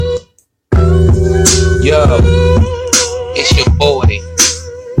Yo, it's your boy,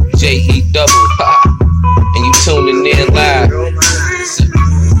 JPEOPLESPRODUCTIONS, and you tuning in live.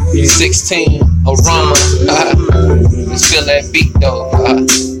 16 Aroma, let's feel that beat though.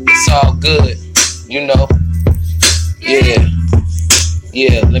 It's all good, you know.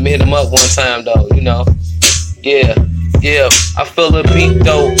 Yeah, let me hit him up one time though, you know. Yeah, I feel a beat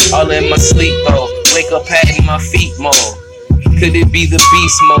though, all in my sleep though. Wake up patting my feet more. Could it be the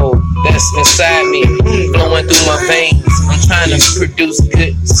beast mode that's inside me, flowing through my veins? I'm trying to produce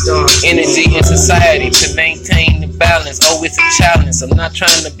good energy in society to maintain the balance. Oh, it's a challenge. I'm not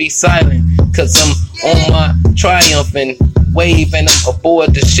trying to be silent, cause I'm on my triumphant wave and I'm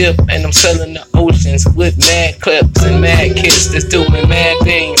aboard the ship and I'm sailing the oceans with mad clips and mad kids that's doing mad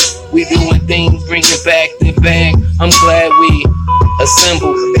things. We doing things, bringing back the bag. I'm glad we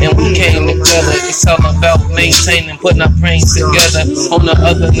assembled and we came together. It's all about maintaining, putting our brains together. On the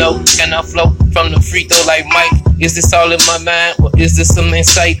other note, can I float from the free throw like Mike? Is this all in my mind, or is this some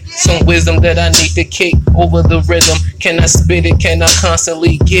insight, some wisdom that I need to kick over the rhythm? Can I spit it? Can I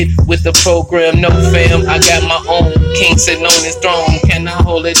constantly get with the program? No fam, I got my own king sitting on his throne. Can I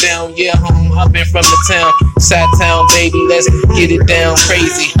hold it down? Yeah, home, I've been from the town, side town, baby, let's get it down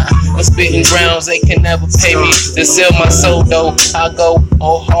crazy. I'm spitting grounds, they can never pay me to sell my soul though. I go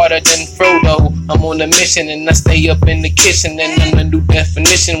all harder than Frodo. I'm on a mission and I stay up in the kitchen, and I'm the new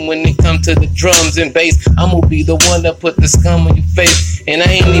definition when it comes to the drums and bass. I'ma be the one that put the scum on your face, and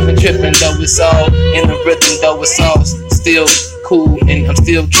I ain't even tripping though. It's all in the rhythm though. It's all still cool, and I'm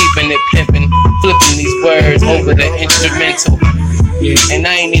still keeping it pimping, flipping these words over the instrumental. And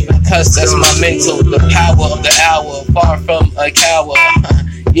I ain't even cuss, that's my mental. The power of the hour, far from a coward.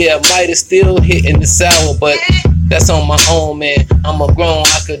 Yeah, might have still hitting the sour, but that's on my own, man. I'm a grown,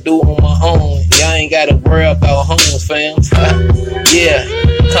 I could do on my own. Y'all ain't gotta worry about homes, fam. Yeah,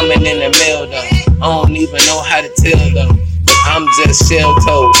 coming in the mail though. I don't even know how to tell though, but I'm just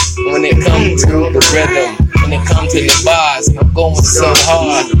shell-toed when it comes to the rhythm. When it comes to the bars, I'm going so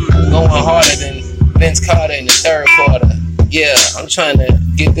hard, going harder than Vince Carter in the third quarter. Yeah, I'm trying to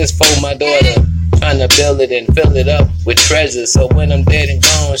get this for my daughter, trying to build it and fill it up with treasure, so when I'm dead and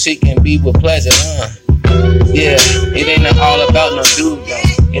gone, she can be with pleasure. Yeah, it ain't all about no dude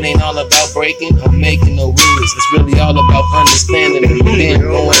though. It ain't all about breaking or making no rules. It's really all about understanding and then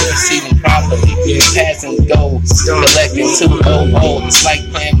going and receiving properly. Passing goals, collecting 200. It's like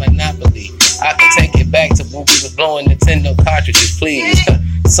playing Monopoly. I can take it back to when we was blowing Nintendo cartridges, please.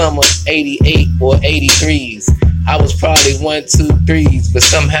 Summer 88 or 83s. I was probably 1, 2, 3s, but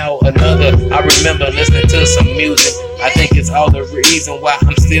somehow or another I remember listening to some music. I think it's all the reason why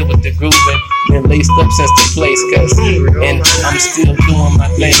I'm still with the grooving. Been laced up since the place, and I'm still doing my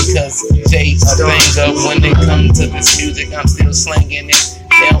thing, cause J's a banger. When it comes to this music, I'm still slanging it.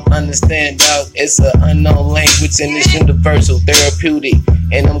 They don't understand, dog. It's an unknown language and it's universal, therapeutic,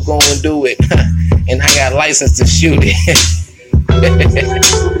 and I'm gonna do it. And I got license to shoot it.